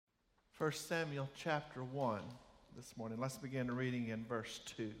1 Samuel chapter 1 this morning. Let's begin reading in verse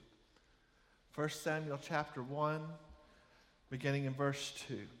 2. 1 Samuel chapter 1, beginning in verse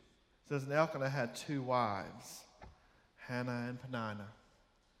 2. It says, and Elkanah had two wives, Hannah and Peninnah.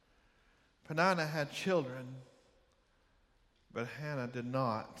 Peninnah had children, but Hannah did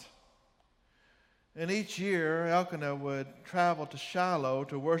not. And each year, Elkanah would travel to Shiloh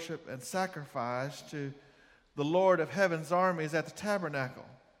to worship and sacrifice to the Lord of heaven's armies at the tabernacle.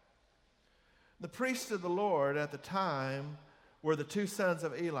 The priests of the Lord at the time were the two sons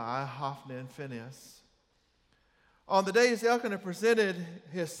of Eli, Hophni and Phinehas. On the days Elkanah presented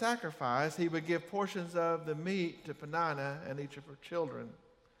his sacrifice, he would give portions of the meat to Peninnah and each of her children.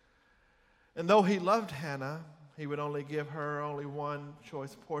 And though he loved Hannah, he would only give her only one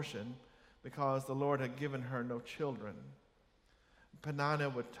choice portion because the Lord had given her no children.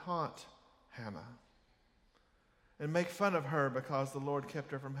 Peninnah would taunt Hannah and make fun of her because the Lord kept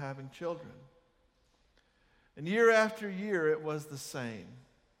her from having children. And year after year, it was the same.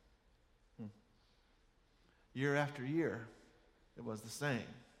 Year after year, it was the same.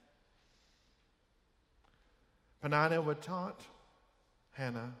 Peninnah would taunt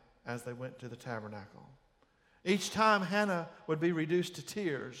Hannah as they went to the tabernacle. Each time Hannah would be reduced to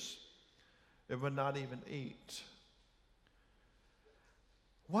tears, it would not even eat.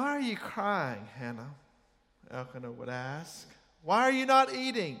 "Why are you crying, Hannah?" Elkanah would ask. "Why are you not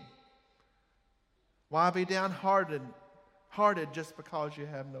eating? Why be downhearted just because you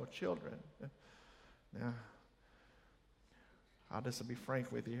have no children?" Now, I'll just be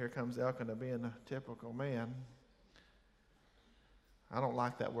frank with you. Here comes Elkanah being a typical man. I don't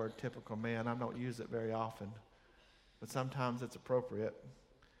like that word typical man. I don't use it very often, but sometimes it's appropriate.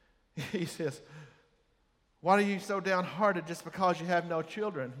 He says, "Why are you so downhearted just because you have no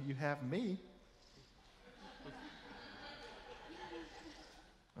children? You have me."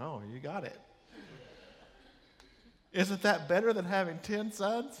 Oh, you got it. Isn't that better than having 10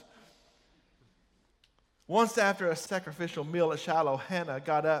 sons? Once after a sacrificial meal at Shiloh, Hannah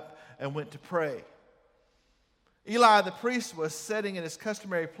got up and went to pray. Eli the priest was sitting in his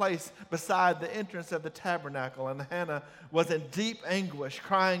customary place beside the entrance of the tabernacle, and Hannah was in deep anguish,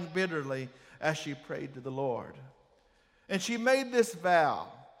 crying bitterly as she prayed to the Lord. And she made this vow,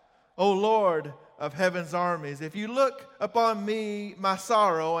 "O Lord of heaven's armies, if you look upon me, my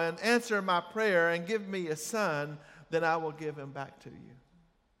sorrow, and answer my prayer and give me a son, then I will give him back to you.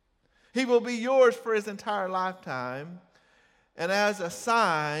 He will be yours for his entire lifetime, and as a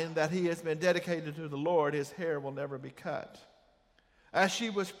sign that he has been dedicated to the Lord, his hair will never be cut." As she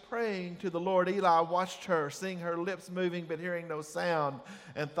was praying to the Lord, Eli watched her, seeing her lips moving but hearing no sound,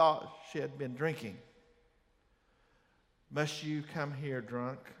 and thought she had been drinking. "Must you come here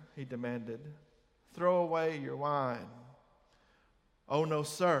drunk?" he demanded. "Throw away your wine." "Oh, no,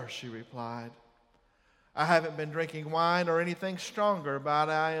 sir," she replied. "I haven't been drinking wine or anything stronger, but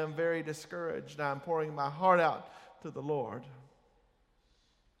I am very discouraged. I'm pouring my heart out to the Lord.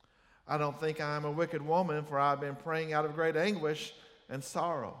 I don't think I am a wicked woman, for I've been praying out of great anguish and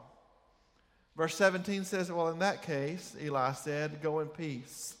sorrow." Verse 17 says, "Well, in that case," Eli said, "go in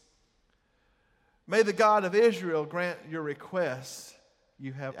peace. May the God of Israel grant your request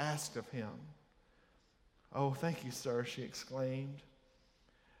you have asked of him." "Oh, thank you, sir," she exclaimed.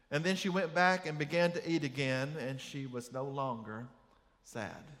 And then she went back and began to eat again, and she was no longer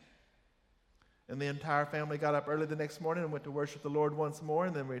sad. And the entire family got up early the next morning and went to worship the Lord once more,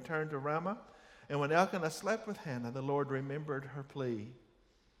 and then returned to Ramah. And when Elkanah slept with Hannah, the Lord remembered her plea.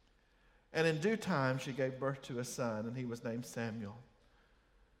 And in due time she gave birth to a son, and he was named Samuel.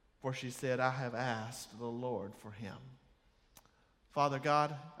 For she said, "I have asked the Lord for him." Father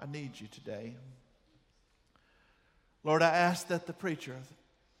God, I need you today. Lord, I ask that the preacher,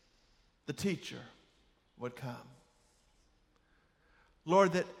 the teacher, would come.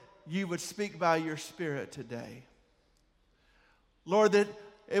 Lord, that you would speak by your Spirit today. Lord, that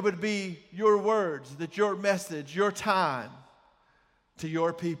it would be your words, that your message, your time to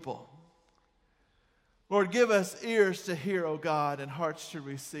your people. Lord, give us ears to hear, O God, and hearts to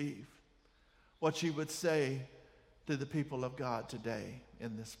receive what you would say to the people of God today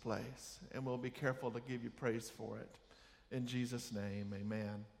in this place. And we'll be careful to give you praise for it. In Jesus' name,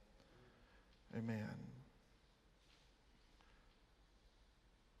 amen. Amen.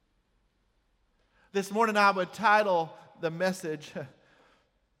 This morning I would title the message,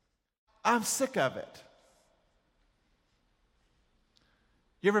 "I'm Sick of It."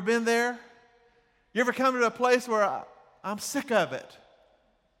 You ever been there? You ever come to a place where I'm sick of it?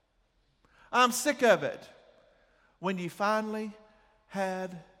 I'm sick of it. When you finally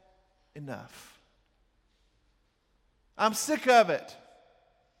had enough. I'm sick of it.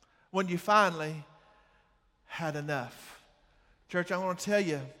 when you finally had enough. Church, I want to tell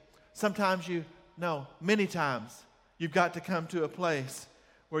you, many times, you've got to come to a place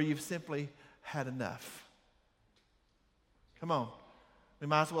where you've simply had enough. Come on. We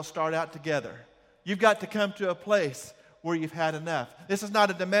might as well start out together. You've got to come to a place where you've had enough. This is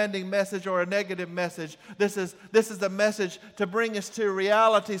not a demanding message or a negative message. This is a message to bring us to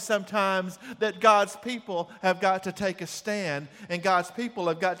reality sometimes that God's people have got to take a stand, and God's people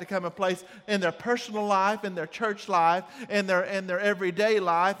have got to come a place in their personal life, in their church life, in their everyday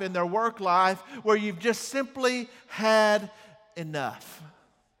life, in their work life, where you've just simply had enough.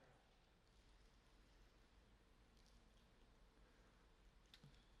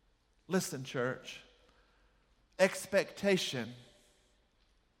 Listen, church. Expectation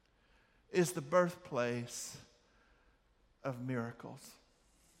is the birthplace of miracles.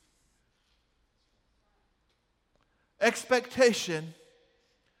 Expectation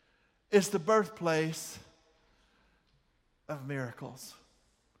is the birthplace of miracles.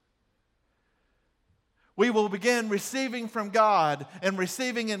 We will begin receiving from God and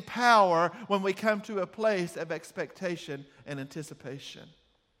receiving in power when we come to a place of expectation and anticipation.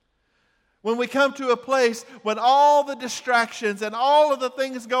 When we come to a place when all the distractions and all of the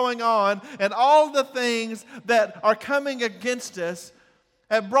things going on and all the things that are coming against us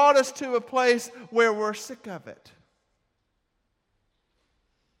have brought us to a place where we're sick of it.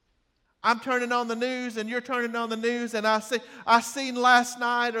 I'm turning on the news and you're turning on the news, and I seen last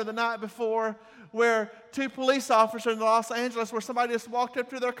night or the night before where 2 police officers in Los Angeles where somebody just walked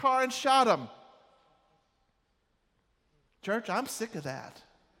up to their car and shot them. Church, I'm sick of that.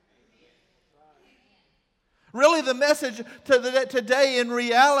 Really, the message today in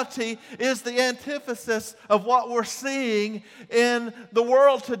reality is the antithesis of what we're seeing in the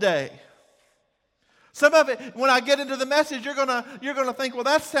world today. Some of it, when I get into the message, you're gonna think, well,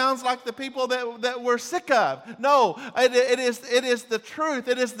 that sounds like the people that we're sick of. No, it is the truth.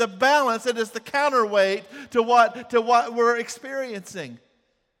 It is the balance. It is the counterweight to what we're experiencing.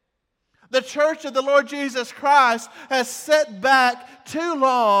 The church of the Lord Jesus Christ has sat back too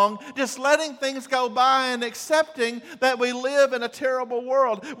long, just letting things go by and accepting that we live in a terrible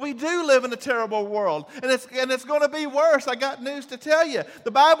world. We do live in a terrible world, and it's going to be worse. I got news to tell you.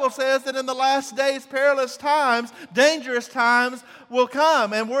 The Bible says that in the last days, perilous times, dangerous times will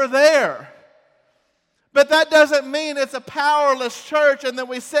come, and we're there. But that doesn't mean it's a powerless church and that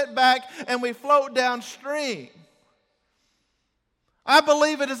we sit back and we float downstream. I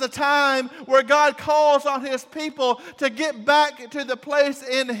believe it is a time where God calls on His people to get back to the place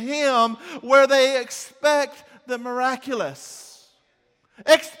in Him where they expect the miraculous.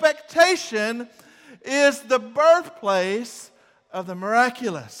 Expectation is the birthplace of the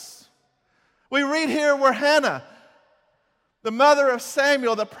miraculous. We read here where Hannah, the mother of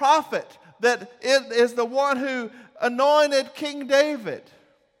Samuel, the prophet, that is the one who anointed King David.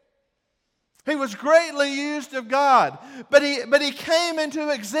 He was greatly used of God, but he came into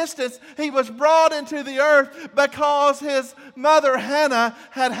existence. He was brought into the earth because his mother Hannah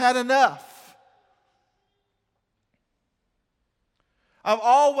had had enough. I've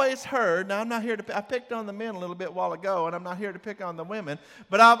always heard, now I'm not here I picked on the men a little bit while ago, and I'm not here to pick on the women,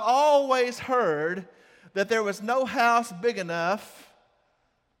 but I've always heard that there was no house big enough.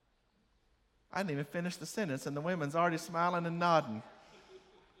 I didn't even finish the sentence, and the women's already smiling and nodding.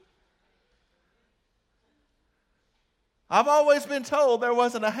 I've always been told there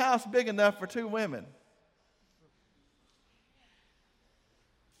wasn't a house big enough for 2 women.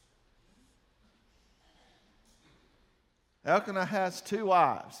 Elkanah has 2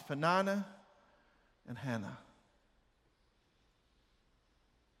 wives, Peninnah and Hannah.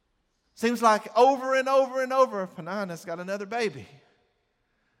 Seems like over and over and over, Peninnah's got another baby.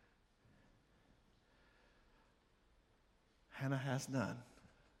 Hannah has none.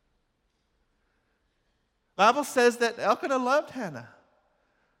 The Bible says that Elkanah loved Hannah.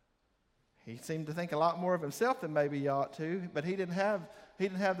 He seemed to think a lot more of himself than maybe he ought to, but he didn't have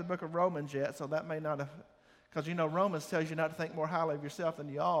the book of Romans yet, so that may not have, because you know Romans tells you not to think more highly of yourself than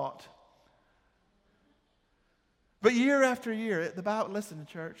you ought. But year after year, listen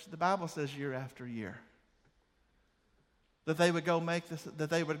to church, the Bible says year after year that they would go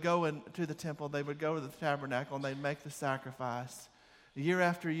into the temple, they would go to the tabernacle, and they'd make the sacrifice. Year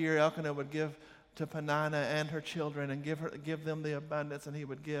after year, Elkanah would give to Peninnah and her children and give them the abundance, and he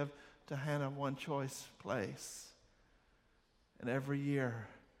would give to Hannah one choice place. And every year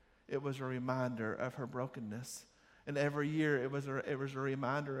it was a reminder of her brokenness. And every year it was a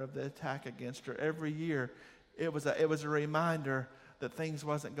reminder of the attack against her. Every year it was a reminder that things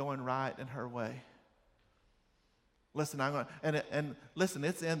wasn't going right in her way. Listen, and listen,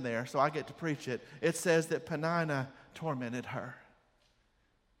 it's in there, so I get to preach it. It says that Peninnah tormented her.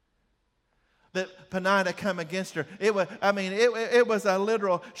 That Peninnah come against her. It was a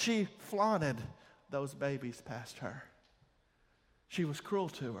literal, she flaunted those babies past her. She was cruel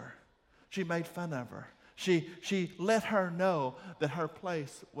to her. She made fun of her. She let her know that her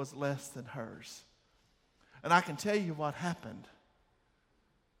place was less than hers. And I can tell you what happened.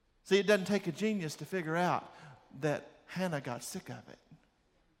 See, it doesn't take a genius to figure out that Hannah got sick of it.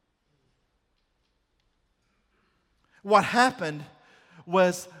 What happened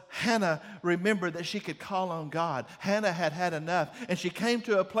was Hannah remembered that she could call on God. Hannah had had enough, and she came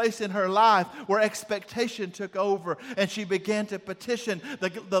to a place in her life where expectation took over, and she began to petition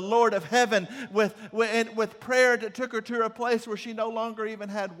the Lord of heaven with prayer that took her to a place where she no longer even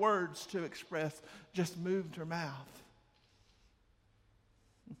had words to express, just moved her mouth.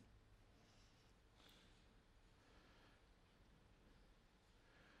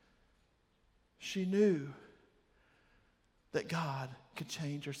 She knew that God could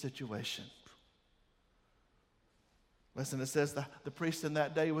change her situation. Listen, it says the priest in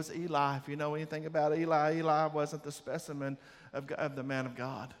that day was Eli. If you know anything about Eli, Eli wasn't the specimen of the man of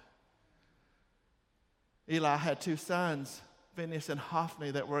God. Eli had 2 sons, Phinehas and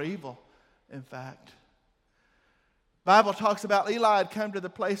Hophni, that were evil, in fact. Bible talks about Eli had come to the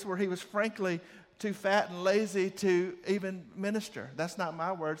place where he was frankly too fat and lazy to even minister. That's not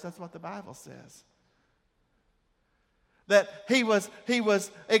my words, that's what the Bible says. That he was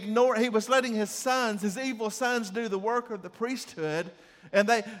letting his sons, his evil sons, do the work of the priesthood. And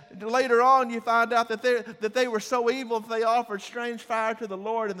later on you find out that they were so evil that they offered strange fire to the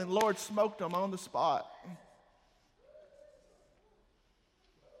Lord, and then the Lord smoked them on the spot.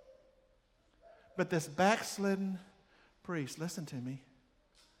 But this backslidden priest, listen to me.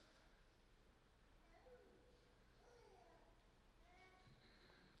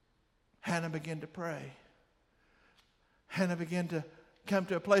 Hannah began to pray. Hannah began to come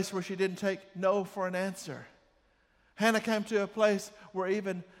to a place where she didn't take no for an answer. Hannah came to a place where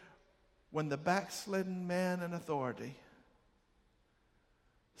even when the backslidden man in authority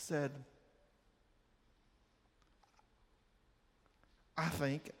said, I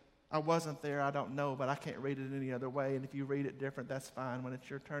think, I wasn't there, I don't know, but I can't read it any other way. And if you read it different, that's fine. When it's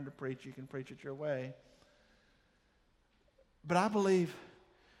your turn to preach, you can preach it your way. But I believe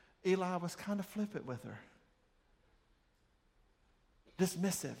Eli was kind of flippant with her.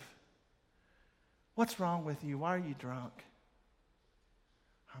 Dismissive. What's wrong with you? Why are you drunk?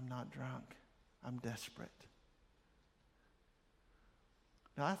 I'm not drunk. I'm desperate.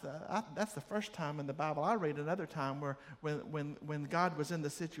 Now, that's the first time in the Bible. I read another time where when God was in the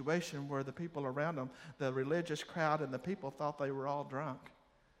situation where the people around him, the religious crowd and the people thought they were all drunk.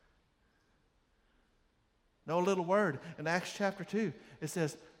 No little word. In Acts chapter 2, it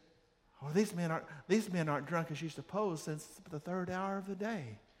says, well, these men aren't drunk as you suppose since the 3rd hour of the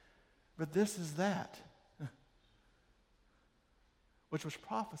day. But this is that, which was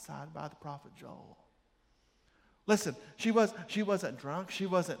prophesied by the prophet Joel. Listen, she wasn't drunk. She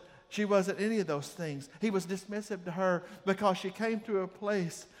wasn't any of those things. He was dismissive to her because she came to a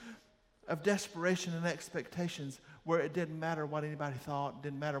place of desperation and expectations where it didn't matter what anybody thought, it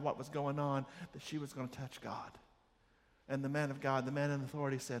didn't matter what was going on, that she was going to touch God. And the man of God, the man in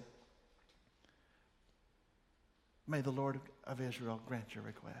authority said, may the Lord of Israel grant your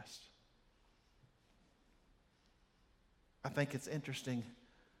request. I think it's interesting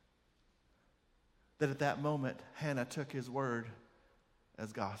that at that moment, Hannah took his word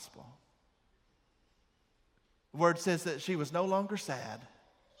as gospel. The word says that she was no longer sad,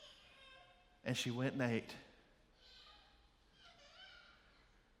 and she went and ate.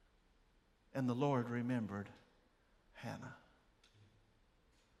 And the Lord remembered Hannah.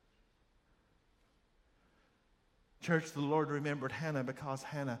 Church, the Lord remembered Hannah because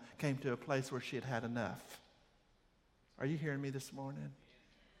Hannah came to a place where she had had enough. Are you hearing me this morning?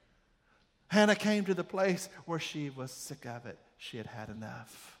 Hannah came to the place where she was sick of it. She had had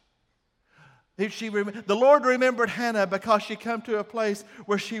enough. The Lord remembered Hannah because she came to a place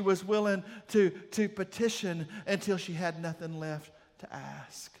where she was willing to petition until she had nothing left to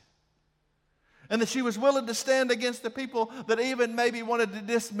ask. And that she was willing to stand against the people that even maybe wanted to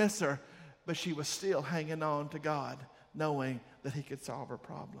dismiss her. But she was still hanging on to God, knowing that He could solve her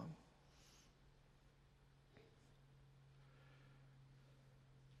problem.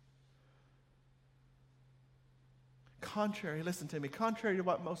 Listen to me, contrary to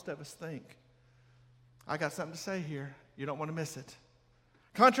what most of us think, I got something to say here. You don't want to miss it.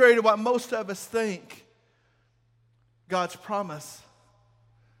 Contrary to what most of us think, God's promise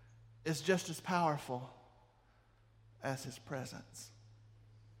is just as powerful as his presence.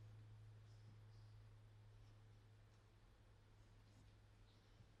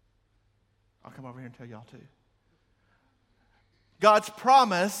 I'll come over here and tell y'all too. God's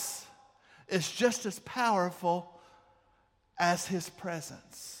promise is just as powerful as his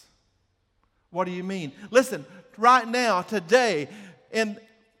presence. What do you mean? Listen, right now, today, in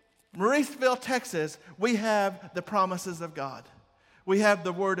Mauriceville, Texas, we have the promises of God. We have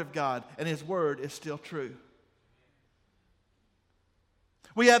the Word of God, and his Word is still true.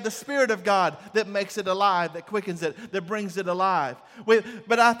 We have the Spirit of God that makes it alive, that quickens it, that brings it alive.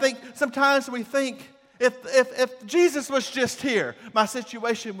 But I think sometimes we think, if Jesus was just here, my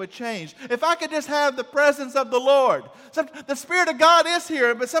situation would change. If I could just have the presence of the Lord. The Spirit of God is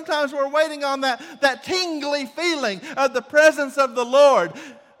here, but sometimes we're waiting on that tingly feeling of the presence of the Lord.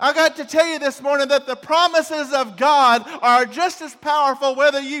 I got to tell you this morning that the promises of God are just as powerful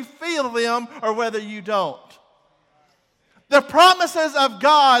whether you feel them or whether you don't. The promises of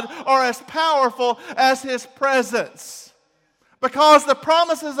God are as powerful as his presence. Because the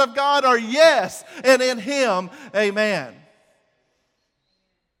promises of God are yes, and in him, amen.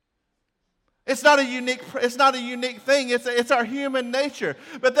 It's not a unique thing. It's our human nature.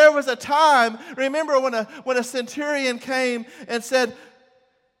 But there was a time, remember when a centurion came and said,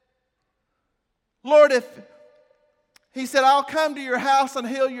 Lord, he said, I'll come to your house and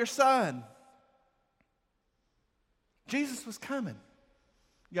heal your son. Jesus was coming.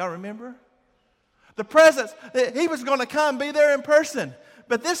 Y'all remember? The presence, he was going to come, be there in person.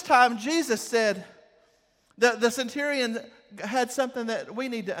 But this time Jesus said, the centurion had something that we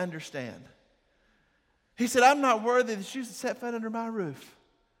need to understand. He said, I'm not worthy that you should set foot under my roof.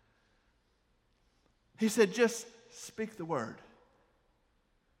 He said, just speak the word.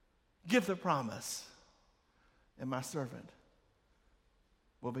 Give the promise, and my servant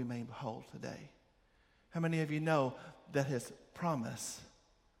will be made whole today. How many of you know that his promise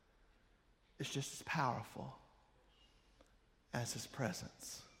is just as powerful as his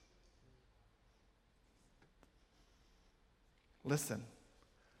presence? Listen,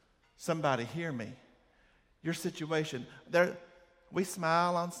 somebody hear me. Your situation, we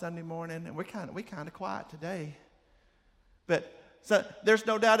smile on Sunday morning, and we're kind of quiet today. But so there's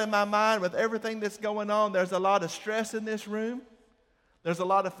no doubt in my mind with everything that's going on, there's a lot of stress in this room. There's a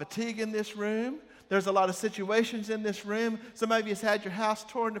lot of fatigue in this room. There's a lot of situations in this room. Some of you has had your house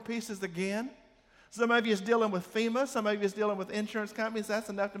torn to pieces again. Some of you is dealing with FEMA. Some of you is dealing with insurance companies. That's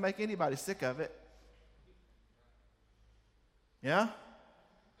enough to make anybody sick of it. Yeah?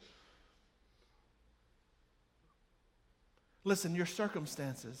 Listen, your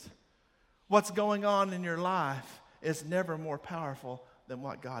circumstances, what's going on in your life is never more powerful than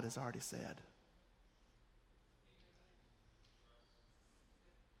what God has already said.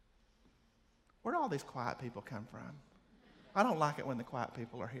 Where do all these quiet people come from? I don't like it when the quiet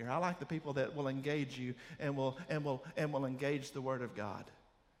people are here. I like the people that will engage you and will engage the Word of God.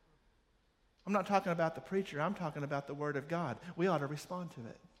 I'm not talking about the preacher. I'm talking about the Word of God. We ought to respond to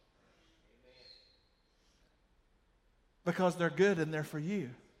it. Because they're good and they're for you.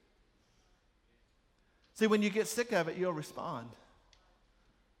 See, when you get sick of it, you'll respond.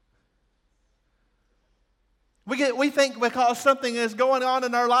 We think because something is going on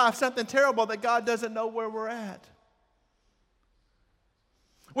in our life, something terrible, that God doesn't know where we're at.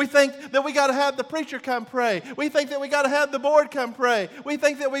 We think that we got to have the preacher come pray. We think that we got to have the board come pray. We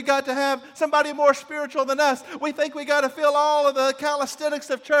think that we got to have somebody more spiritual than us. We think we got to feel all of the calisthenics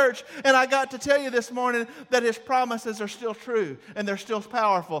of church. And I got to tell you this morning that his promises are still true, and they're still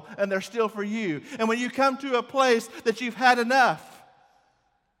powerful, and they're still for you. And when you come to a place that you've had enough,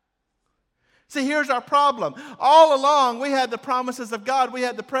 see, here's our problem. All along, we had the promises of God. We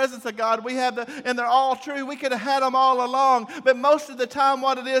had the presence of God. And they're all true. We could have had them all along. But most of the time,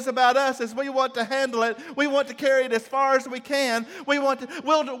 what it is about us is we want to handle it. We want to carry it as far as we can.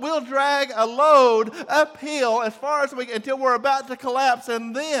 We'll drag a load uphill as far as we can until we're about to collapse,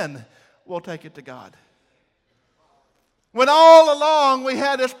 and then we'll take it to God. When all along we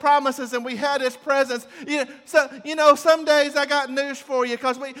had his promises and we had his presence. Some days I got news for you,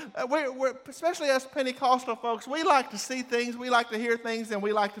 because we're, especially us Pentecostal folks, we like to see things, we like to hear things, and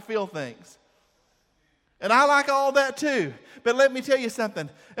we like to feel things. And I like all that too. But let me tell you something.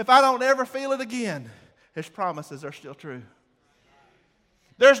 If I don't ever feel it again, his promises are still true.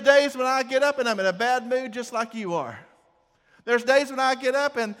 There's days when I get up and I'm in a bad mood just like you are. There's days when I get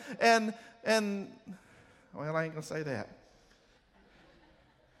up and well, I ain't going to say that,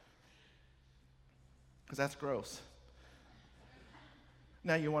 because that's gross.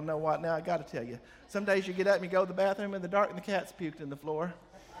 Now you want to know what? Now I got to tell you. Some days you get up and you go to the bathroom in the dark and the cat's puked in the floor.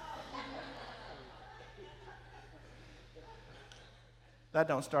 That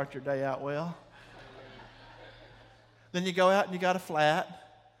don't start your day out well. Then you go out and you got a flat.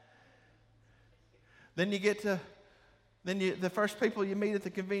 Then you get to, the first people you meet at the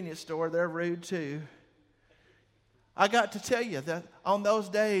convenience store, they're rude too. I got to tell you that on those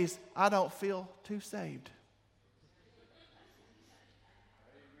days, I don't feel too saved.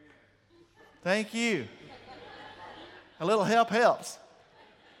 Thank you. A little help helps.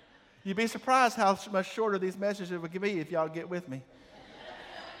 You'd be surprised how much shorter these messages would be if y'all get with me.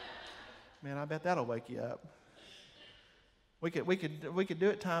 Man, I bet that'll wake you up. We could do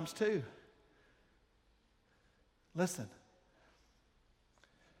it times two. Listen.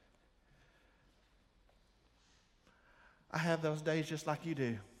 I have those days just like you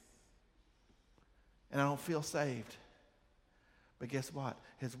do. And I don't feel saved. But guess what?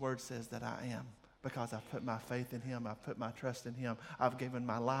 His word says that I am. Because I've put my faith in him. I've put my trust in him. I've given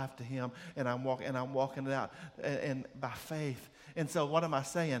my life to him. And I'm walking it out and by faith. And so what am I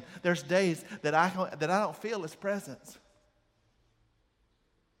saying? There's days that I don't feel his presence.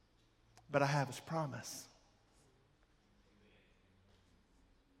 But I have his promise.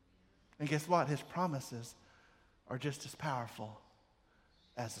 And guess what? His promises are just as powerful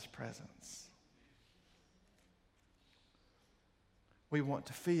as his presence. We want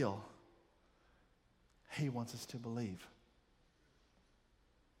to feel. He wants us to believe.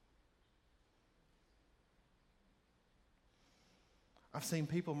 I've seen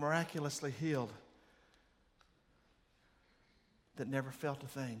people miraculously healed that never felt a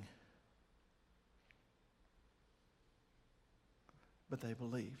thing. But they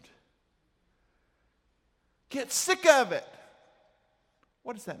believed. Get sick of it.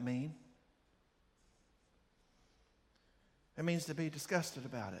 What does that mean? It means to be disgusted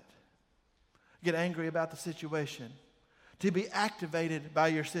about it. Get angry about the situation. To be activated by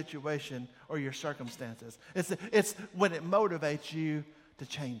your situation or your circumstances. It's when it motivates you to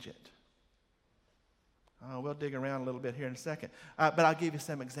change it. We'll dig around a little bit here in a second. But I'll give you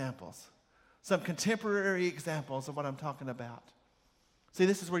some examples. Some contemporary examples of what I'm talking about. See,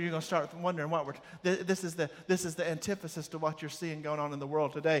 this is where you're going to start wondering this is the antithesis to what you're seeing going on in the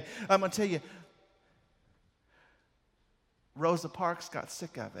world today. I'm going to tell you, Rosa Parks got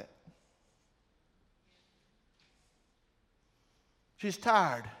sick of it. She's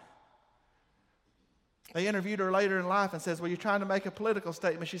tired. They interviewed her later in life and says, well, you're trying to make a political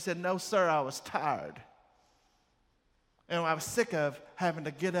statement. She said, no, sir, I was tired. And I was sick of having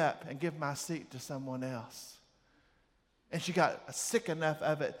to get up and give my seat to someone else. And she got sick enough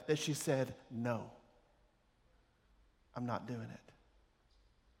of it that she said, no, I'm not doing it.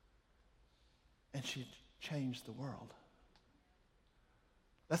 And she changed the world.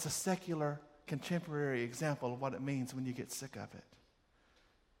 That's a secular, contemporary example of what it means when you get sick of it.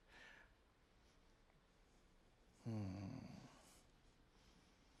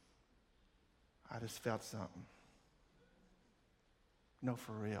 I just felt something. No,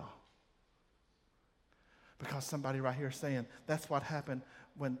 for real. Because somebody right here is saying that's what happened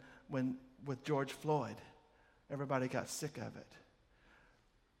when with George Floyd. Everybody got sick of it.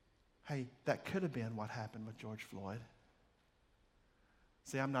 Hey, that could have been what happened with George Floyd.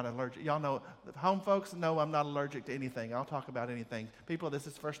 See, I'm not allergic. Y'all know, home folks know I'm not allergic to anything. I'll talk about anything. People, this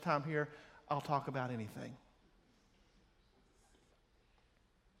is the first time here, I'll talk about anything.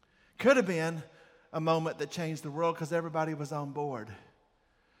 Could have been a moment that changed the world because everybody was on board.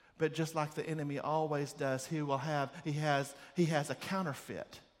 But just like the enemy always does, he has a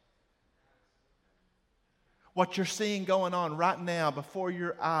counterfeit. What you're seeing going on right now before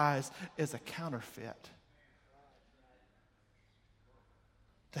your eyes is a counterfeit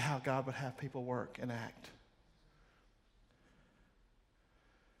to how God would have people work and act.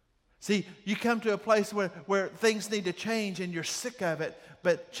 See, you come to a place where things need to change and you're sick of it,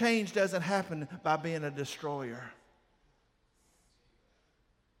 but change doesn't happen by being a destroyer.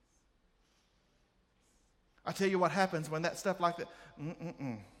 I tell you what happens when that stuff like that,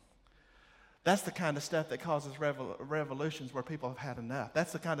 that's the kind of stuff that causes revolutions where people have had enough. This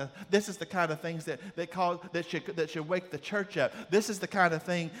is the kind of things that should wake the church up. This is the kind of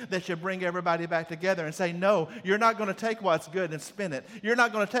thing that should bring everybody back together and say, no, you're not going to take what's good and spin it. You're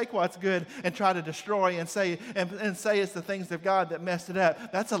not going to take what's good and try to destroy and say it's the things of God that messed it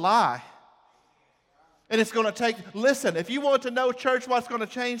up. That's a lie. And it's going to take, listen, if you want to know, church, what's going to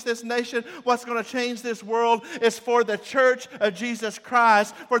change this nation, what's going to change this world, is for the church of Jesus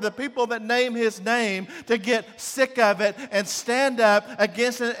Christ, for the people that name his name, to get sick of it and stand up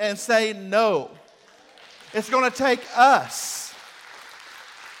against it and say no. It's going to take us.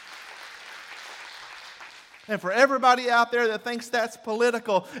 And for everybody out there that thinks that's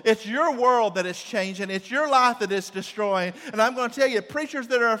political, it's your world that is changing. It's your life that is destroying. And I'm going to tell you, preachers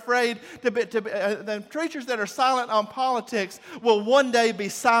that are afraid the preachers that are silent on politics will one day be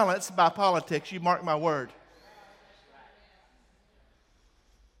silenced by politics. You mark my word.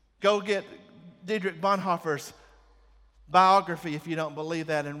 Go get Dietrich Bonhoeffer's biography if you don't believe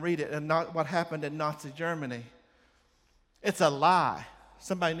that and read it, and not what happened in Nazi Germany. It's a lie.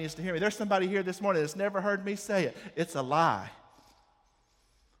 Somebody needs to hear me. There's somebody here this morning that's never heard me say it. It's a lie.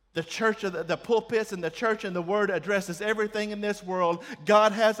 The church of the pulpits and the church and the word addresses everything in this world.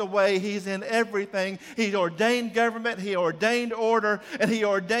 God has a way. He's in everything. He ordained government. He ordained order. And He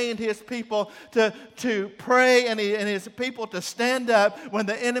ordained His people to pray and His people to stand up when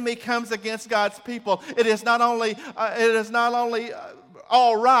the enemy comes against God's people. It is not only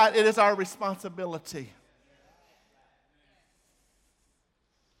all right, it is our responsibility.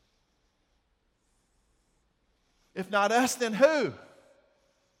 If not us, then who?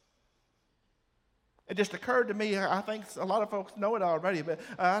 It just occurred to me, I think a lot of folks know it already, but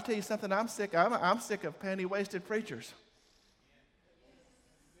I'll tell you something I'm sick of. I'm sick of panty-waisted preachers.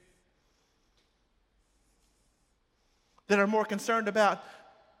 That are more concerned about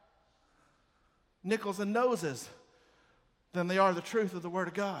nickels and noses than they are the truth of the Word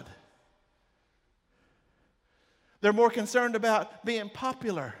of God. They're more concerned about being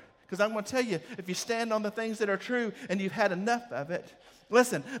popular. Because I'm going to tell you, if you stand on the things that are true and you've had enough of it,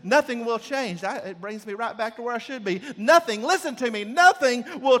 listen, nothing will change. It brings me right back to where I should be. Nothing, listen to me, nothing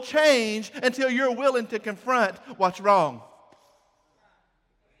will change until you're willing to confront what's wrong.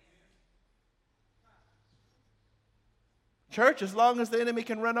 Church, as long as the enemy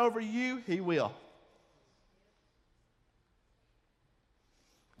can run over you, he will.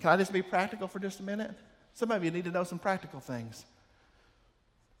 Can I just be practical for just a minute? Some of you need to know some practical things.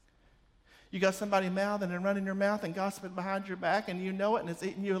 You got somebody mouthing and running your mouth and gossiping behind your back, and you know it, and it's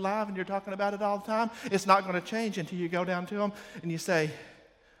eating you alive, and you're talking about it all the time. It's not going to change until you go down to them and you say,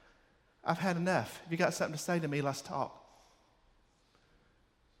 I've had enough. If you got something to say to me, let's talk.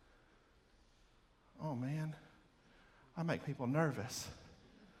 Oh, man, I make people nervous.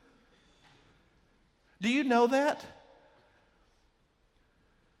 Do you know that?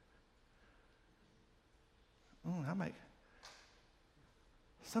 I make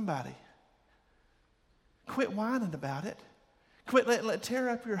somebody. Quit whining about it. Quit letting it tear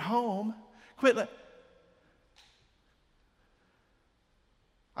up your home. I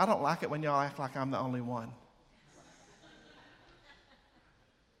don't like it when y'all act like I'm the only one.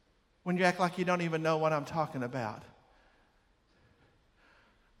 When you act like you don't even know what I'm talking about.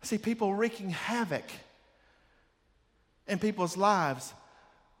 I see people wreaking havoc in people's lives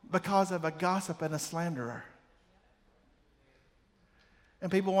because of a gossip and a slanderer.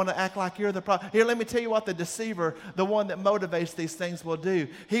 And people want to act like you're the problem. Here, let me tell you what the deceiver, the one that motivates these things, will do.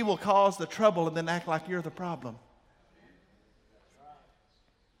 He will cause the trouble and then act like you're the problem.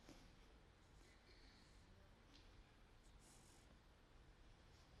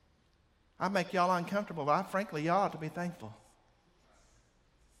 I make y'all uncomfortable, but frankly, y'all ought to be thankful.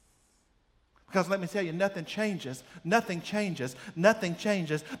 Because let me tell you, nothing changes. Nothing changes. Nothing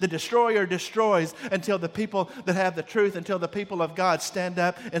changes. The destroyer destroys until the people that have the truth, until the people of God stand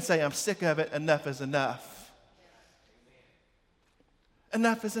up and say, I'm sick of it. Enough is enough.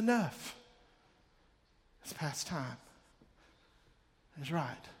 Enough is enough. It's past time. It's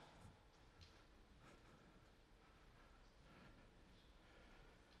right.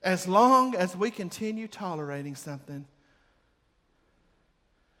 As long as we continue tolerating something,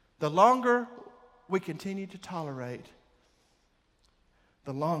 the longer we continue to tolerate,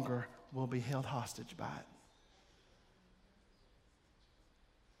 the longer we'll be held hostage by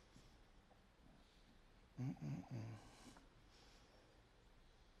it.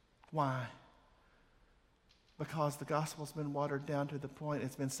 Why? Because the gospel's been watered down to the point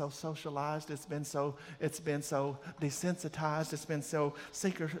it's been so socialized, it's been so desensitized, it's been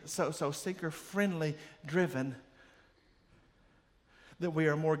so seeker-friendly driven that we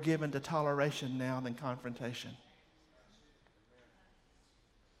are more given to toleration now than confrontation.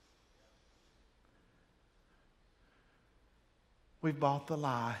 We've bought the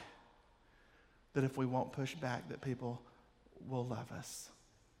lie that if we won't push back, that people will love us.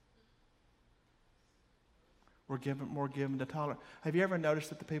 We're more given to tolerance. Have you ever noticed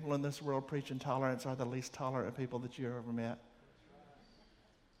that the people in this world preaching tolerance are the least tolerant people that you ever met?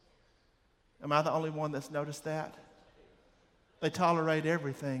 Am I the only one that's noticed that? They tolerate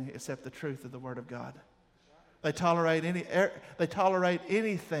everything except the truth of the Word of God. They tolerate anything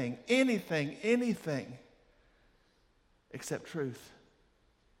except truth.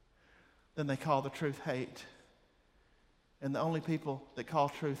 Then they call the truth hate. And the only people that call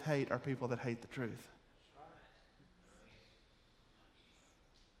truth hate are people that hate the truth.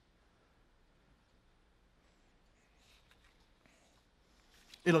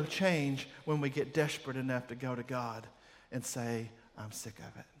 It'll change when we get desperate enough to go to God and say, I'm sick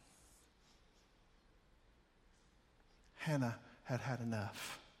of it. Hannah had had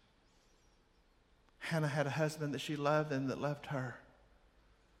enough. Hannah had a husband that she loved and that loved her.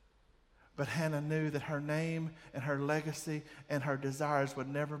 But Hannah knew that her name and her legacy and her desires would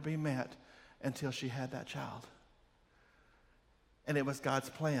never be met until she had that child. And it was God's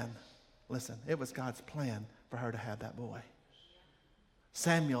plan. Listen, it was God's plan for her to have that boy.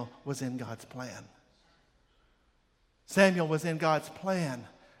 Samuel was in God's plan. Samuel was in God's plan.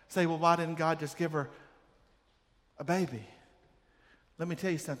 Say, well, why didn't God just give her a baby? Let me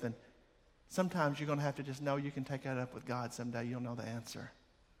tell you something. Sometimes you're going to have to just know you can take that up with God someday. You'll know the answer.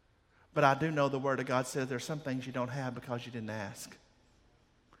 But I do know the Word of God says there's some things you don't have because you didn't ask.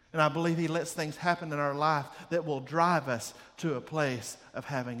 And I believe He lets things happen in our life that will drive us to a place of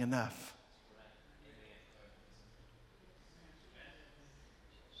having enough.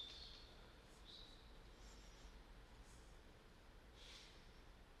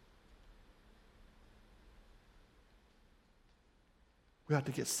 We have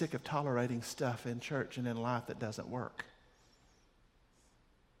to get sick of tolerating stuff in church and in life that doesn't work.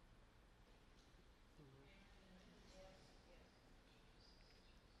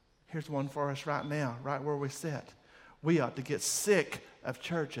 Here's one for us right now, right where we sit. We ought to get sick of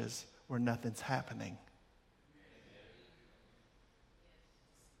churches where nothing's happening.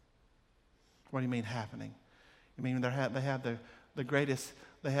 What do you mean happening? You mean they have the greatest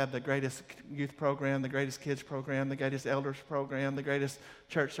youth program, the greatest kids program, the greatest elders program, the greatest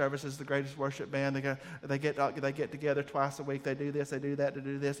church services, the greatest worship band. They get together twice a week. They do this, they do that, they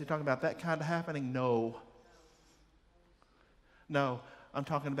do this. You're talking about that kind of happening? No. I'm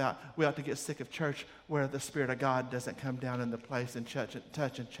talking about we ought to get sick of church where the Spirit of God doesn't come down in the place and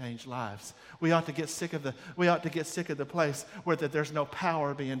touch and change lives. We ought to get sick of the place where there's no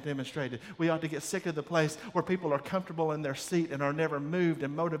power being demonstrated. We ought to get sick of the place where people are comfortable in their seat and are never moved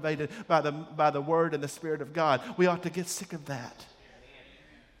and motivated by the Word and the Spirit of God. We ought to get sick of that.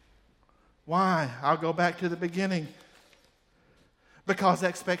 Why? I'll go back to the beginning. Because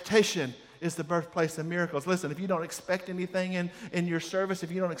expectation is the birthplace of miracles. Listen, if you don't expect anything in your service,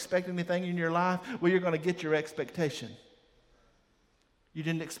 if you don't expect anything in your life, well, you're going to get your expectation. You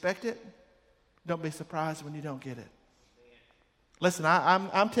didn't expect it? Don't be surprised when you don't get it. Listen,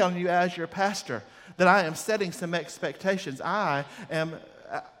 I'm telling you as your pastor that I am setting some expectations. I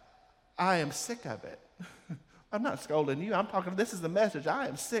am sick of it. I'm not scolding you. I'm talking, this is the message. I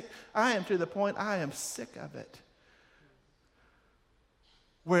am sick. I am to the point I am sick of it.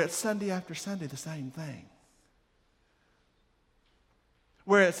 Where it's Sunday after Sunday, the same thing.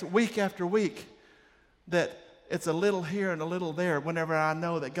 Where it's week after week, that it's a little here and a little there, whenever I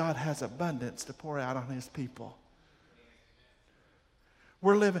know that God has abundance to pour out on His people.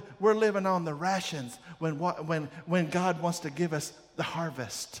 We're living on the rations when God wants to give us the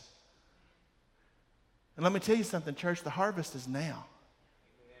harvest. And let me tell you something, church, the harvest is now.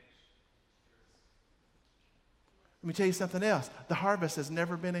 Let me tell you something else. The harvest has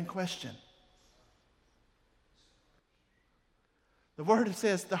never been in question. The Word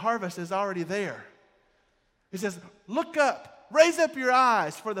says the harvest is already there. It says, look up, raise up your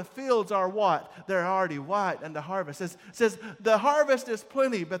eyes, for the fields are what? They're already white, and the harvest. It says the harvest is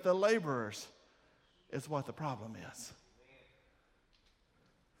plenty, but the laborers is what the problem is.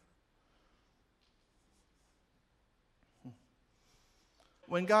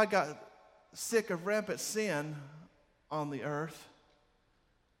 When God got sick of rampant sin on the earth,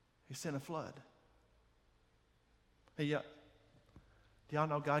 He sent a flood. Hey, do y'all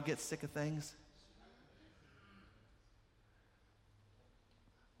know God gets sick of things?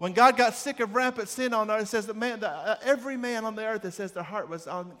 When God got sick of rampant sin on earth, it says that every man on the earth, it says their heart was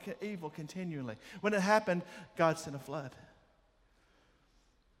on evil continually. When it happened, God sent a flood.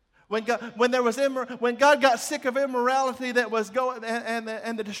 When God got sick of immorality that was going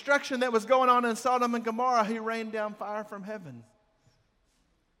and the destruction that was going on in Sodom and Gomorrah, He rained down fire from heaven.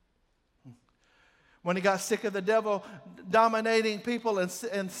 When He got sick of the devil dominating people and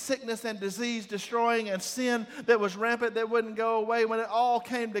sickness and disease destroying and sin that was rampant that wouldn't go away, when it all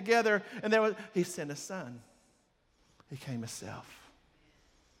came together, and He sent His Son. He came Himself.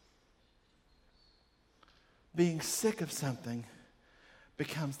 Being sick of something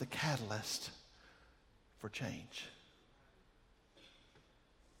becomes the catalyst for change.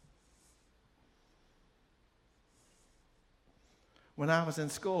 When I was in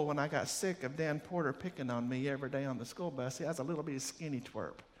school, when I got sick of Dan Porter picking on me every day on the school bus, he was a little bitty skinny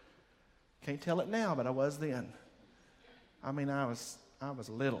twerp. Can't tell it now, but I was then. I mean, I was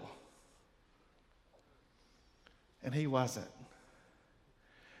little. And he wasn't.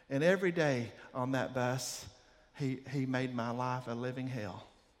 And every day on that bus, he made my life a living hell,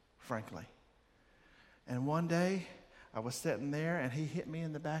 frankly. And one day, I was sitting there, and he hit me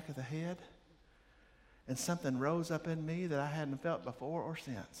in the back of the head, and something rose up in me that I hadn't felt before or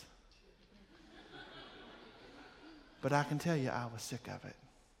since. But I can tell you, I was sick of it.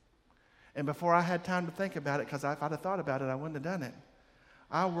 And before I had time to think about it, because if I'd have thought about it, I wouldn't have done it,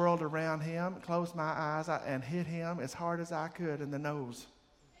 I whirled around him, closed my eyes, and hit him as hard as I could in the nose.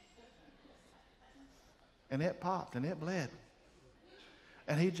 And it popped, and it bled.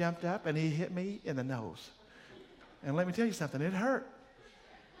 And he jumped up, and he hit me in the nose. And let me tell you something, it hurt.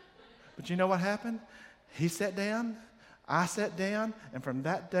 But you know what happened? He sat down, I sat down, and from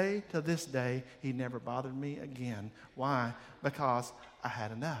that day to this day, he never bothered me again. Why? Because I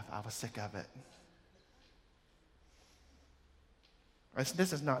had enough. I was sick of it.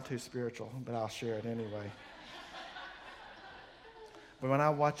 This is not too spiritual, but I'll share it anyway. But when I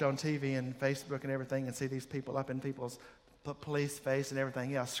watch on TV and Facebook and everything and see these people up in people's police face and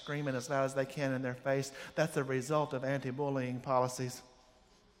everything else screaming as loud as they can in their face, that's a result of anti-bullying policies.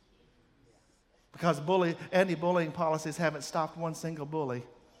 Because anti-bullying policies haven't stopped one single bully.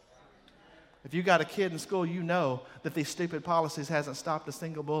 If you got a kid in school, you know that these stupid policies hasn't stopped a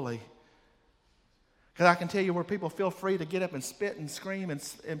single bully. Because I can tell you where people feel free to get up and spit and scream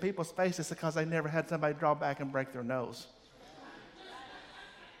in people's faces because they never had somebody draw back and break their nose.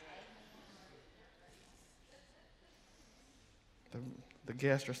 The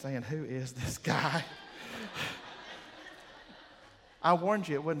guests are saying, who is this guy? I warned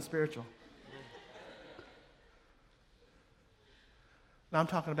you it wasn't spiritual. Now I'm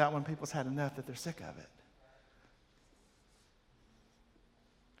talking about when people's had enough that they're sick of it.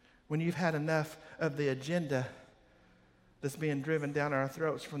 When you've had enough of the agenda that's being driven down our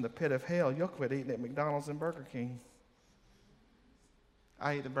throats from the pit of hell, you'll quit eating at McDonald's and Burger King.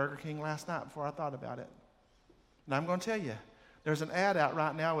 I ate the Burger King last night before I thought about it. And I'm going to tell you, there's an ad out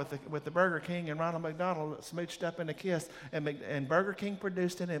right now with the Burger King and Ronald McDonald smooched up in a kiss, and Burger King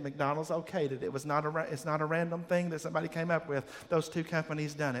produced it, and McDonald's okayed it. It's not a random thing that somebody came up with. Those two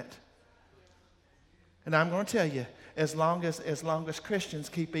companies done it. And I'm going to tell you, as long as Christians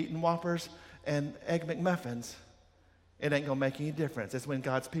keep eating Whoppers and Egg McMuffins, it ain't going to make any difference. It's when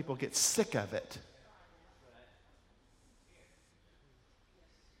God's people get sick of it.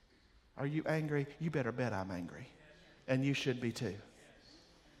 Are you angry? You better bet I'm angry. And you should be too.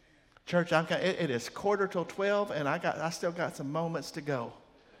 Church, it is 11:45, and I still got some moments to go.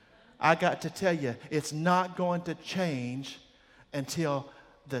 I got to tell you, it's not going to change until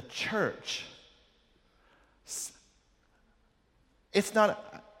the church. It's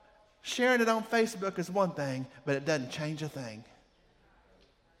not, sharing it on Facebook is one thing, but it doesn't change a thing.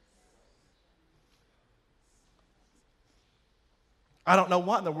 I don't know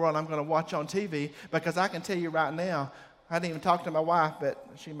what in the world I'm going to watch on TV, because I can tell you right now, I didn't even talk to my wife, but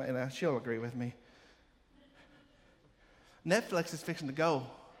she'll agree with me. Netflix is fixing to go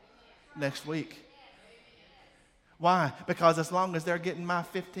next week. Why? Because as long as they're getting my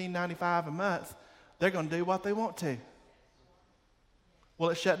 $15.95 a month, they're going to do what they want to. Will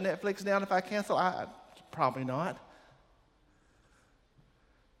it shut Netflix down if I cancel? Probably not.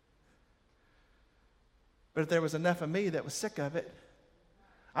 But if there was enough of me that was sick of it,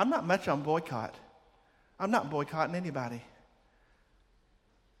 I'm not much on boycott. I'm not boycotting anybody.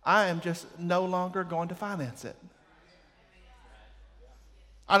 I am just no longer going to finance it.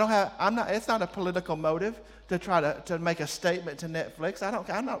 It's not a political motive to try to make a statement to Netflix.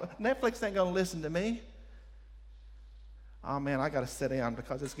 Netflix ain't going to listen to me. Oh man, I got to sit down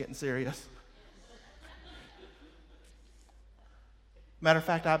because it's getting serious. Matter of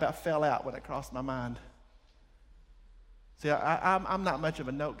fact, I about fell out when it crossed my mind. See, I'm not much of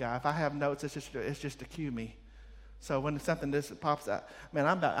a note guy. If I have notes, it's just to cue me. So when something this pops out, man,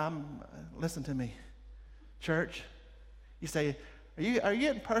 listen to me, church. You say, are you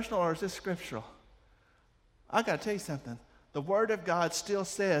getting personal or is this scriptural? I got to tell you something. The Word of God still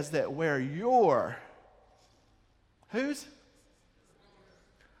says that where your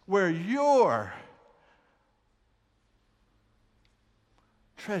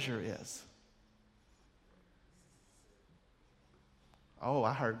treasure is. Oh,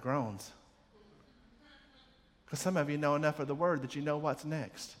 I heard groans. Because some of you know enough of the Word that you know what's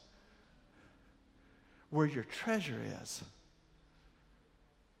next. Where your treasure is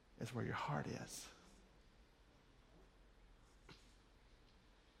where your heart is.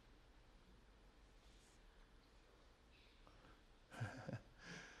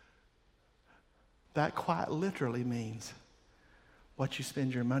 That quite literally means what you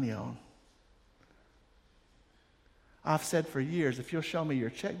spend your money on. I've said for years, if you'll show me your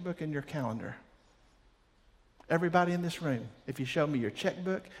checkbook and your calendar, everybody in this room, if you show me your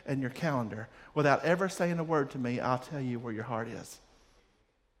checkbook and your calendar, without ever saying a word to me, I'll tell you where your heart is.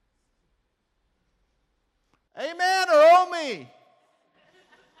 Amen or oh me?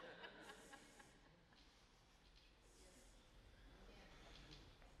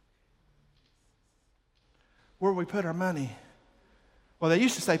 Where we put our money. Well, they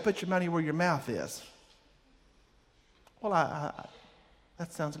used to say, put your money where your mouth is. Well,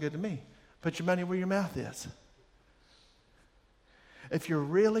 that sounds good to me. Put your money where your mouth is. If you're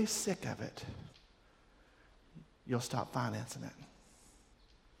really sick of it, you'll stop financing it.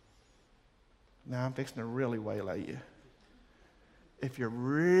 Now I'm fixing to really waylay you. If you're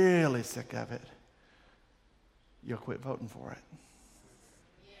really sick of it, you'll quit voting for it.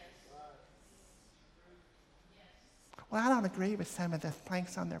 Well, I don't agree with some of the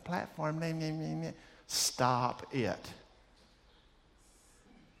planks on their platform. Stop it.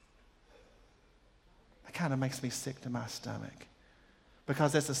 That kind of makes me sick to my stomach.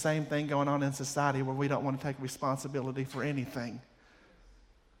 Because it's the same thing going on in society where we don't want to take responsibility for anything.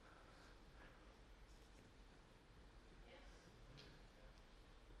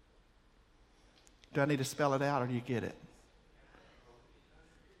 Do I need to spell it out or do you get it?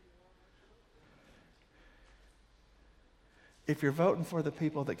 If you're voting for the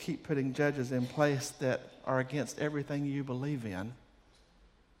people that keep putting judges in place that are against everything you believe in,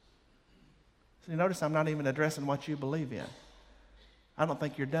 so you notice I'm not even addressing what you believe in. I don't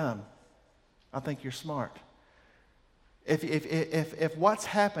think you're dumb. I think you're smart. If what's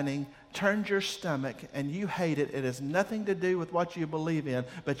happening turns your stomach and you hate it, it has nothing to do with what you believe in,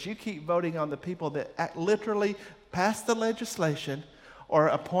 but you keep voting on the people that literally pass the legislation or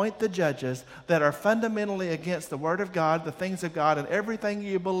appoint the judges that are fundamentally against the Word of God, the things of God, and everything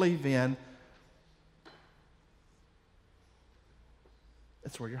you believe in,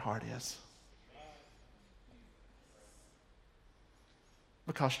 it's where your heart is.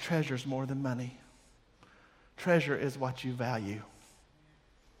 Because treasure is more than money. Treasure is what you value.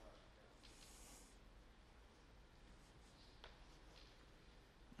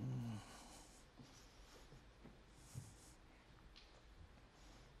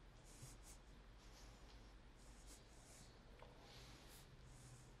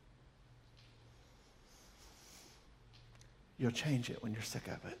 You'll change it when you're sick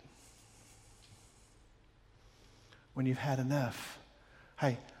of it. When you've had enough.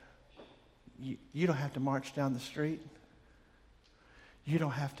 Hey, you don't have to march down the street. You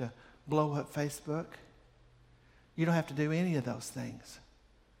don't have to blow up Facebook. You don't have to do any of those things.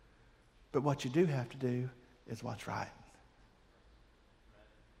 But what you do have to do is what's right.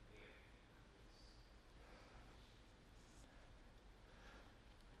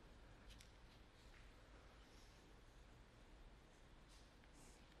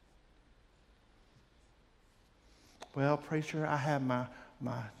 Well, preacher, I have my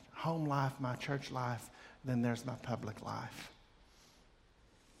home life, my church life, then there's my public life.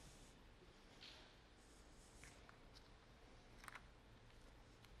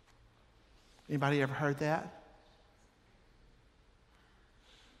 Anybody ever heard that?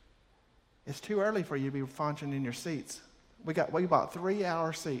 It's too early for you to be function in your seats. We bought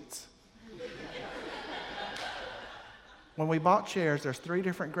 3-hour seats. When we bought chairs, there's 3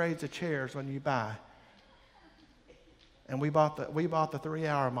 different grades of chairs when you buy. And we bought the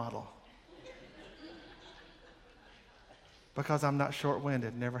 3-hour model. Because I'm not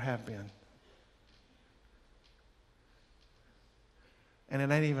short-winded, never have been. And it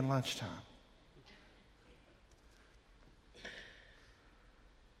ain't even lunchtime.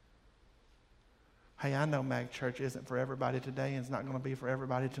 Hey, I know Mag Church isn't for everybody today and it's not going to be for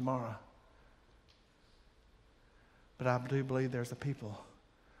everybody tomorrow. But I do believe there's a people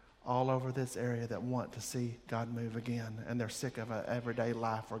all over this area that want to see God move again, and they're sick of an everyday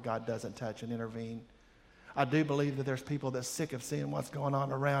life where God doesn't touch and intervene. I do believe that there's people that's sick of seeing what's going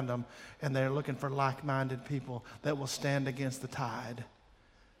on around them, and they're looking for like-minded people that will stand against the tide,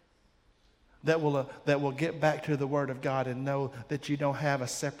 that will get back to the Word of God and know that you don't have a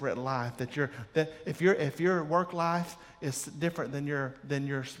separate life, that if your work life is different than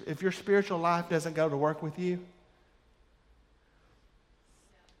if your spiritual life doesn't go to work with you,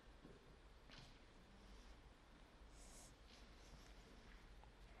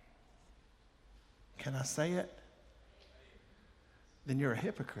 can I say it? Then you're a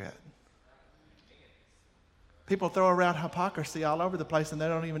hypocrite. People throw around hypocrisy all over the place and they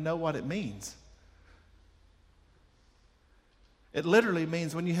don't even know what it means. It literally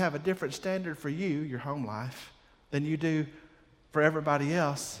means when you have a different standard for you, your home life, than you do for everybody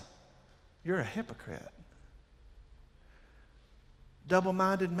else, you're a hypocrite.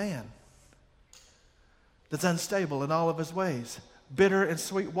 Double-minded man that's unstable in all of his ways. Bitter and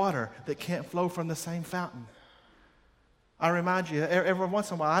sweet water that can't flow from the same fountain. I remind you, every once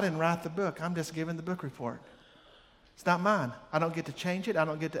in a while, I didn't write the book. I'm just giving the book report. It's not mine. I don't get to change it. I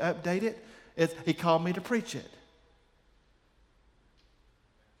don't get to update it. He called me to preach it.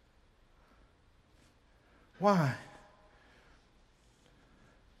 Why?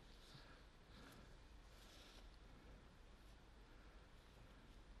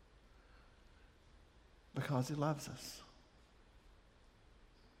 Because he loves us.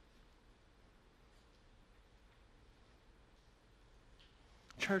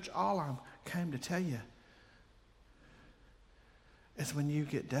 Church, all I came to tell you is when you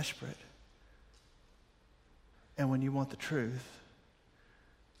get desperate and when you want the truth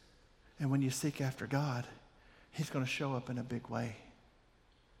and when you seek after God, he's going to show up in a big way.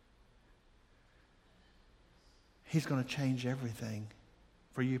 He's going to change everything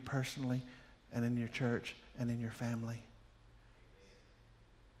for you personally and in your church and in your family.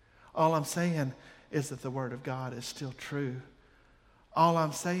 All I'm saying is that the Word of God is still true. All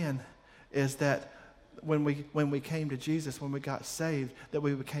I'm saying is that when we came to Jesus, when we got saved, that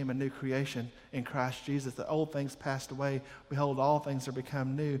we became a new creation in Christ Jesus. The old things passed away. Behold, all things are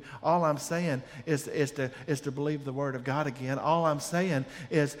become new. All I'm saying is to believe the Word of God again. All I'm saying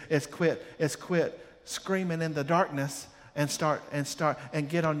is quit screaming in the darkness and start and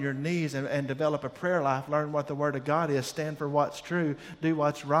get on your knees and develop a prayer life. Learn what the Word of God is. Stand for what's true. Do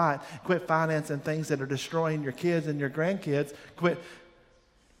what's right. Quit financing things that are destroying your kids and your grandkids. Quit.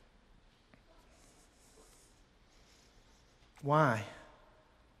 Why?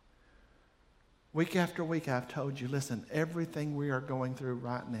 Week after week I've told you, listen, everything we are going through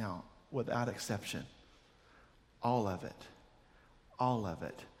right now, without exception, all of it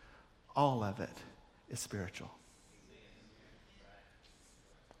is spiritual.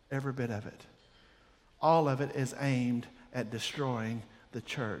 Every bit of it. All of it is aimed at destroying the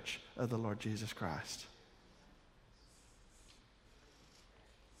church of the Lord Jesus Christ.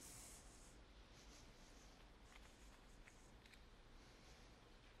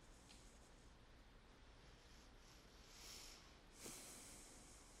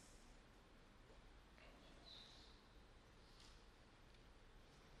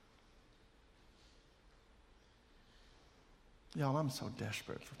 Y'all, I'm so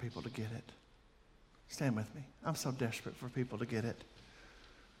desperate for people to get it. Stand with me. I'm so desperate for people to get it.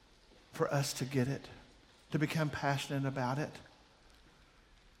 For us to get it. To become passionate about it.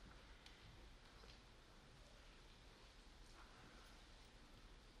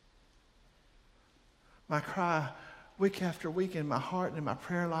 My cry week after week in my heart and in my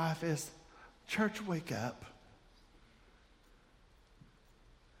prayer life is, church, wake up.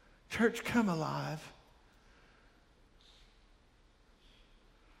 Church, come alive.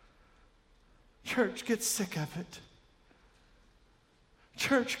 Church, get sick of it.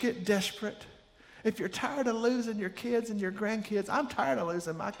 Church, get desperate. If you're tired of losing your kids and your grandkids, I'm tired of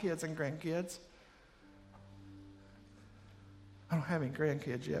losing my kids and grandkids. I don't have any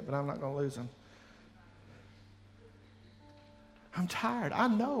grandkids yet, but I'm not going to lose them. I'm tired. I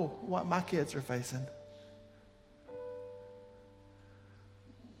know what my kids are facing.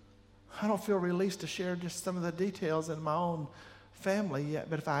 I don't feel released to share just some of the details in my own family yet,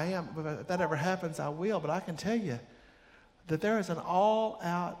 but if that ever happens, I will. But I can tell you that there is an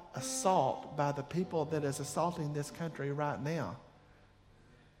all-out assault by the people that is assaulting this country right now.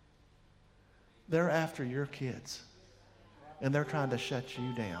 They're after your kids, and they're trying to shut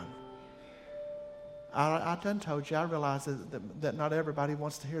you down. I done told you, I realize that not everybody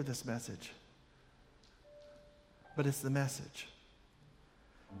wants to hear this message, but it's the message.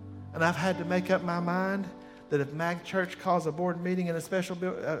 And I've had to make up my mind that if Mag Church calls a board meeting and a special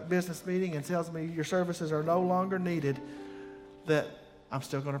business meeting and tells me your services are no longer needed, that I'm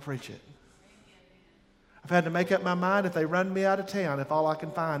still going to preach it. I've had to make up my mind if they run me out of town, if all I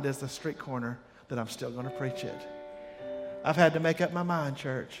can find is the street corner, that I'm still going to preach it. I've had to make up my mind,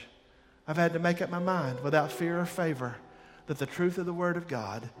 church. I've had to make up my mind without fear or favor that the truth of the Word of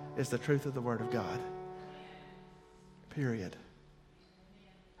God is the truth of the Word of God. Period.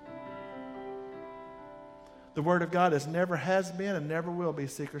 The Word of God never has been and never will be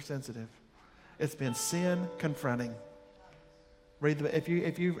seeker sensitive. It's been sin confronting. If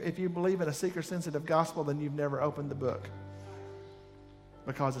you believe in a seeker sensitive gospel, then you've never opened the book,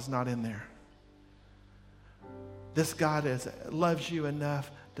 because it's not in there. This God loves you enough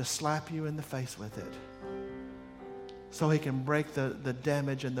to slap you in the face with it. so He can break the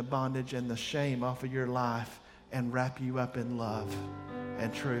damage and the bondage and the shame off of your life and wrap you up in love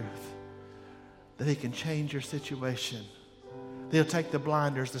and truth. That He can change your situation. He'll take the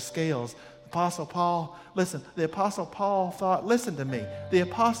blinders, the scales. Apostle Paul, listen, the Apostle Paul thought, listen to me, the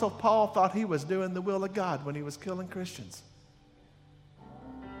Apostle Paul thought he was doing the will of God when he was killing Christians.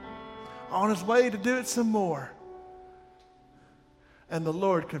 On his way to do it some more. And the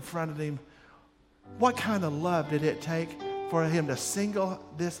Lord confronted him. What kind of love did it take for Him to single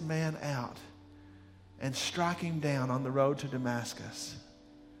this man out and strike him down on the road to Damascus?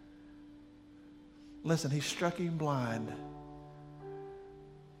 Listen, He struck him blind.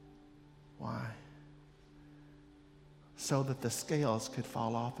 Why? So that the scales could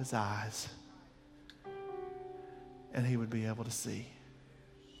fall off his eyes and he would be able to see.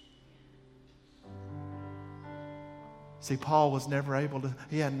 See, Paul was never able to,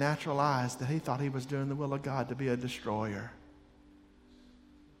 he had natural eyes that he thought he was doing the will of God to be a destroyer.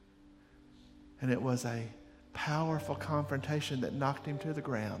 And it was a powerful confrontation that knocked him to the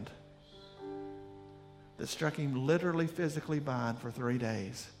ground, that struck him literally, physically blind for 3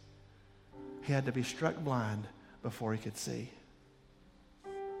 days. He had to be struck blind before he could see.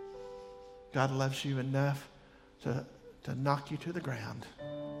 God loves you enough to knock you to the ground,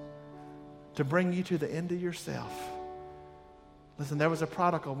 to bring you to the end of yourself. Listen, there was a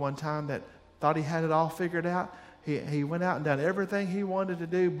prodigal one time that thought he had it all figured out. He went out and done everything he wanted to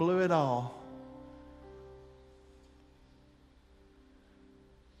do, blew it all.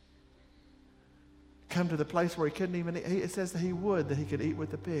 Come to the place where he couldn't even eat. It says that he could eat with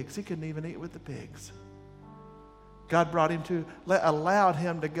the pigs. He couldn't even eat with the pigs. God allowed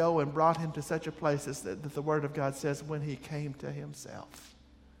him to go and brought him to such a place that the Word of God says when he came to himself,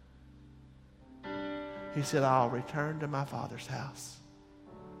 he said, I'll return to my Father's house.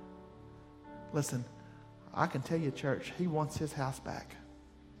 Listen, I can tell you, church, He wants His house back.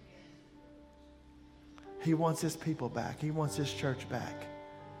 He wants His people back. He wants His church back.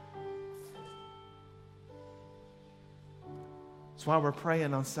 That's why we're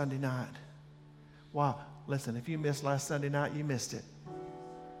praying on Sunday night. Wow, listen, if you missed last Sunday night, you missed it.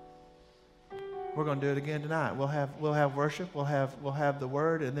 We're going to do it again tonight. We'll have worship, we'll have the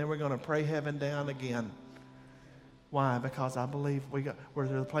Word, and then we're going to pray heaven down again. Why? Because I believe we're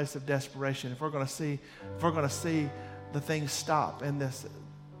to the place of desperation. If we're going to see the things stop and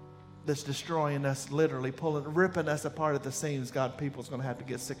that's destroying us, literally ripping us apart at the seams, God, people's going to have to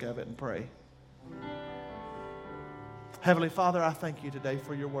get sick of it and pray. Heavenly Father, I thank You today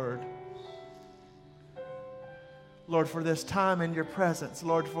for Your Word. Lord, for this time in Your presence.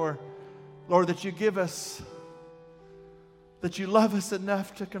 Lord, that You give us, that You love us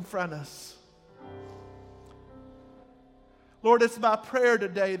enough to confront us. Lord, it's my prayer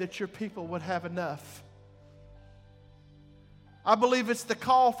today that Your people would have enough. I believe it's the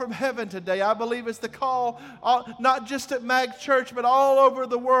call from heaven today. I believe it's the call, not just at Mag Church, but all over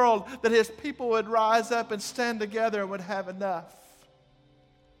the world, that His people would rise up and stand together and would have enough.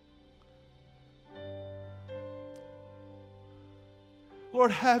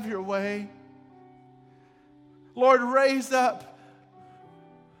 Lord, have Your way. Lord, raise up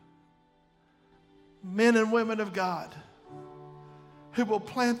men and women of God who will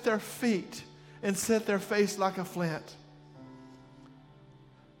plant their feet and set their face like a flint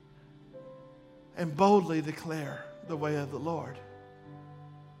and boldly declare the way of the Lord.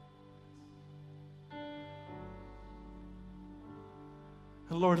 And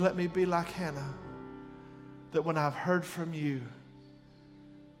Lord, let me be like Hannah, that when I've heard from You,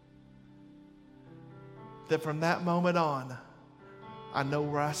 that from that moment on, I know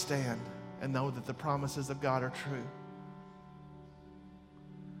where I stand and know that the promises of God are true.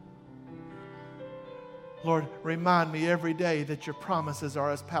 Lord, remind me every day that Your promises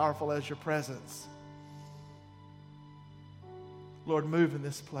are as powerful as Your presence. Lord, move in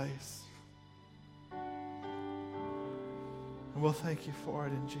this place. And we'll thank You for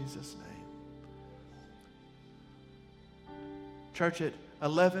it in Jesus' name. Church, at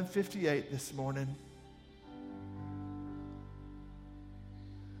 11:58 this morning,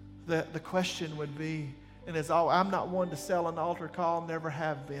 the question would be, and it's all, I'm not one to sell an altar call, never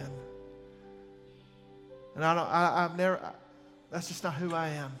have been. And that's just not who I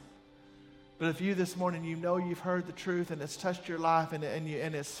am. But if you this morning, you know you've heard the truth and it's touched your life and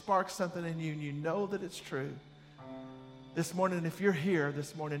it sparks something in you and you know that it's true. This morning, if you're here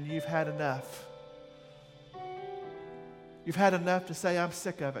this morning, you've had enough. You've had enough to say, I'm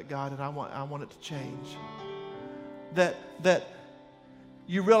sick of it, God, and I want it to change. That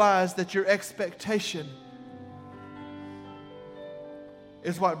you realize that your expectation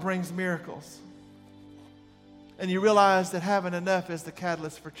is what brings miracles. and you realize that having enough is the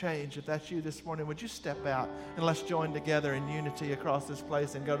catalyst for change, if that's you this morning, would you step out and let's join together in unity across this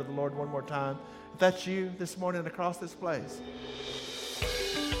place and go to the Lord one more time? If that's you this morning across this place,